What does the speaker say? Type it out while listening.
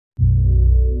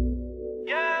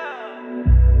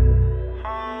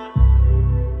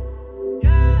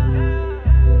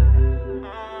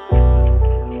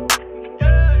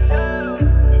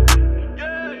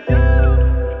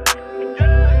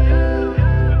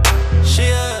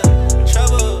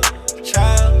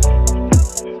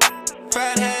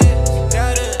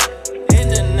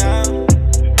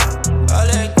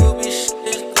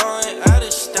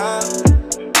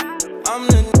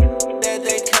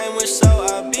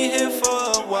be here for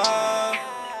a while.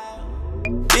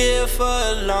 Be here for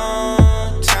a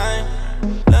long time.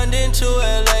 London to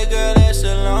LA, girl, that's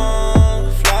a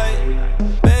long flight.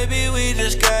 Baby, we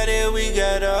just got here, we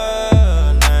got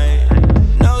all night.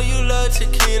 Know you love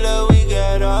tequila, we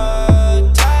got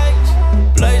all types.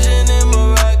 Blazing in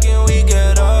Moroccan, we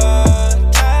got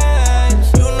all types.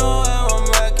 You know how I'm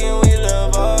rocking, we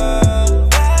love all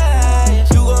vibes.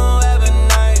 You gon' have a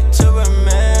night to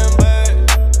remember.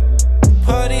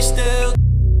 Party still.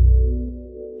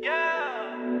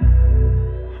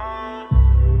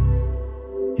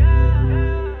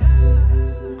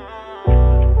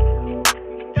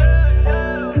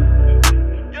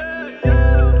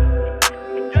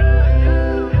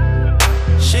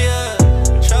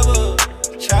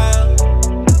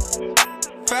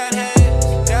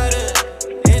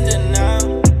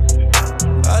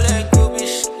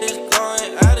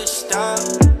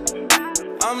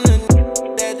 I'm the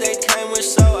that they came with,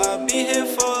 so I'll be here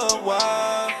for a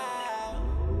while.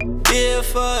 Be here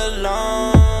for a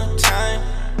long time.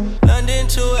 London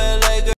to LA.